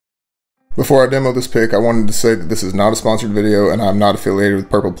Before I demo this pick, I wanted to say that this is not a sponsored video and I'm not affiliated with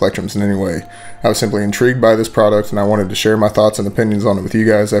Purple Plectrums in any way. I was simply intrigued by this product and I wanted to share my thoughts and opinions on it with you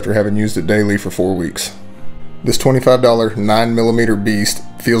guys after having used it daily for 4 weeks. This $25 9mm beast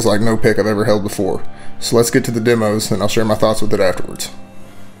feels like no pick I've ever held before. So let's get to the demos and I'll share my thoughts with it afterwards.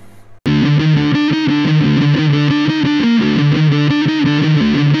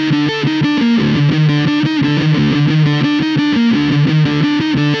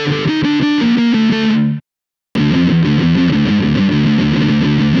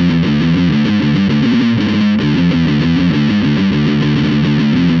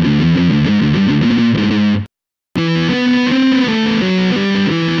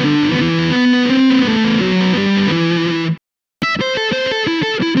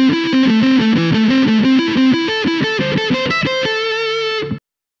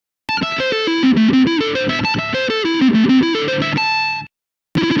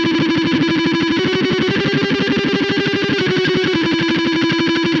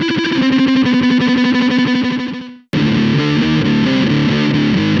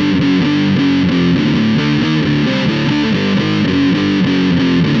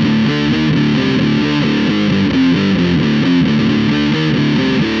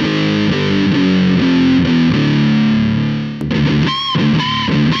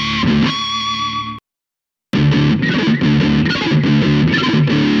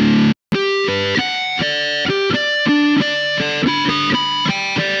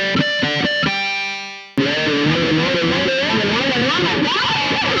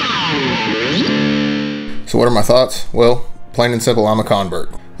 So what are my thoughts? Well, plain and simple, I'm a convert.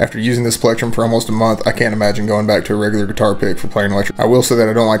 After using this Plectrum for almost a month, I can't imagine going back to a regular guitar pick for playing electric. I will say that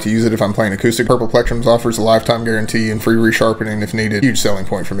I don't like to use it if I'm playing acoustic. Purple Plectrums offers a lifetime guarantee and free resharpening if needed. Huge selling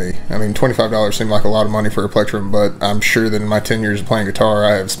point for me. I mean, $25 seemed like a lot of money for a Plectrum, but I'm sure that in my 10 years of playing guitar,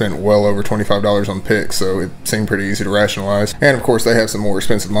 I have spent well over $25 on picks, so it seemed pretty easy to rationalize. And of course, they have some more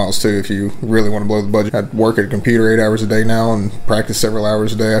expensive models too if you really want to blow the budget. I work at a computer 8 hours a day now and practice several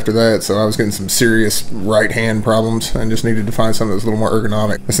hours a day after that, so I was getting some serious right hand problems and just needed to find something that was a little more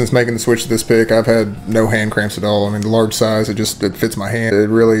ergonomic. And since making the switch to this pick, I've had no hand cramps at all. I mean, the large size, it fits my hand. It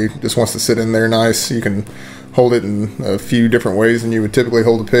really just wants to sit in there nice. You can hold it in a few different ways than you would typically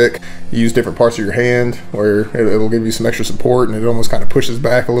hold a pick. You use different parts of your hand where it'll give you some extra support and it almost kind of pushes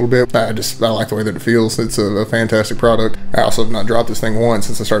back a little bit. I like the way that it feels. It's a fantastic product. I also have not dropped this thing once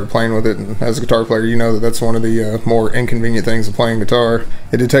since I started playing with it, and as a guitar player you know that that's one of the more inconvenient things of playing guitar.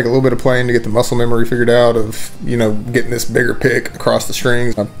 It did take a little bit of playing to get the muscle memory figured out of, you know, getting this bigger pick across the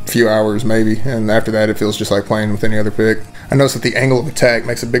strings, a few hours maybe, and after that it feels just like playing with any other pick. I noticed that the angle of attack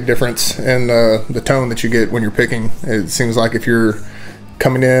makes a big difference in the tone that you get when you're picking. It seems like if you're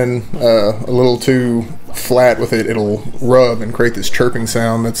coming in a little too flat with it, it'll rub and create this chirping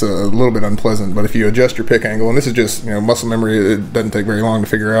sound that's a little bit unpleasant. But if you adjust your pick angle, and this is just, you know, muscle memory, it doesn't take very long to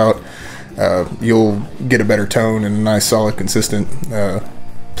figure out, you'll get a better tone and a nice solid consistent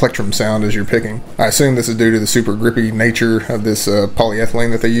plectrum sound as you're picking. I assume this is due to the super grippy nature of this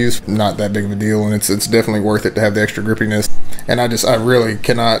polyethylene that they use. Not that big of a deal, and it's definitely worth it to have the extra grippiness. And I really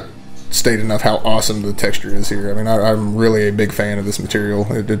cannot state enough how awesome the texture is here. I mean, I'm really a big fan of this material.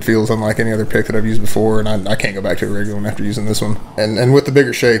 It feels unlike any other pick that I've used before, and I can't go back to a regular one after using this one. And with the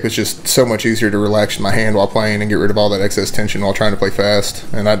bigger shape, it's just so much easier to relax my hand while playing and get rid of all that excess tension while trying to play fast.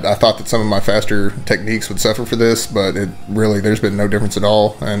 And I thought that some of my faster techniques would suffer for this, but there's been no difference at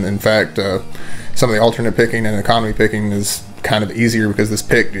all. And in fact, some of the alternate picking and economy picking is kind of easier because this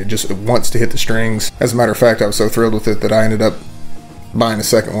pick, it just wants to hit the strings. As a matter of fact, I was so thrilled with it that I ended up buying a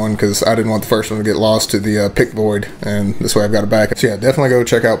second one because I didn't want the first one to get lost to the pick void, and this way I've got it back. So yeah, definitely go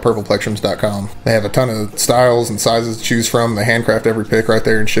check out purpleplectrums.com. They have a ton of styles and sizes to choose from. They handcraft every pick right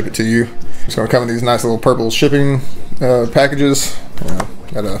there and ship it to you. It's going to come in these nice little purple shipping packages.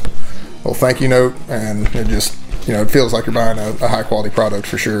 Got a little thank you note, and it just, you know, it feels like you're buying a high quality product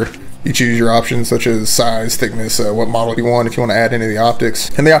for sure. You choose your options such as size, thickness, what model you want, if you want to add any of the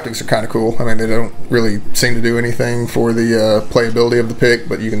optics. And the optics are kind of cool. I mean, they don't really seem to do anything for the playability of the pick,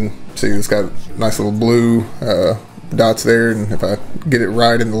 but you can see it's got nice little blue dots there, and if I get it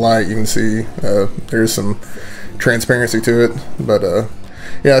right in the light, you can see there's some transparency to it. But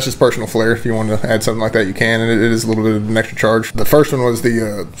yeah, it's just personal flair. If you want to add something like that, you can, and it is a little bit of an extra charge. The first one was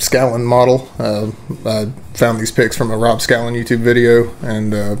the Scallon model. I found these picks from a Rob Scallon YouTube video,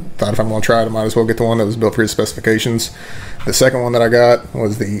 and thought if I'm going to try it, I might as well get the one that was built for his specifications. The second one that I got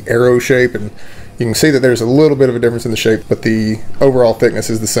was the arrow shape, and you can see that there's a little bit of a difference in the shape, but the overall thickness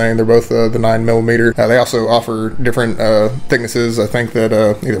is the same. They're both the 9mm. They also offer different thicknesses. I think that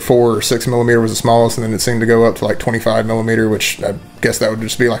either 4 or 6mm was the smallest, and then it seemed to go up to like 25mm, which guess that would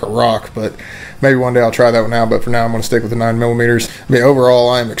just be like a rock, but maybe one day I'll try that one out. But for now, I'm going to stick with the 9mm. I mean, overall,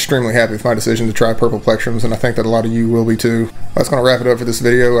 I am extremely happy with my decision to try purple Plectrums, and I think that a lot of you will be too. That's going to wrap it up for this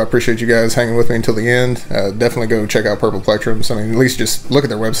video. I appreciate you guys hanging with me until the end. Definitely go check out purple Plectrums. I mean, at least just look at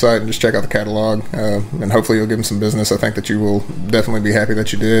their website and just check out the catalog, and hopefully you'll give them some business. I think that you will definitely be happy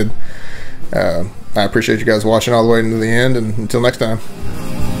that you did. I appreciate you guys watching all the way into the end, and until next time.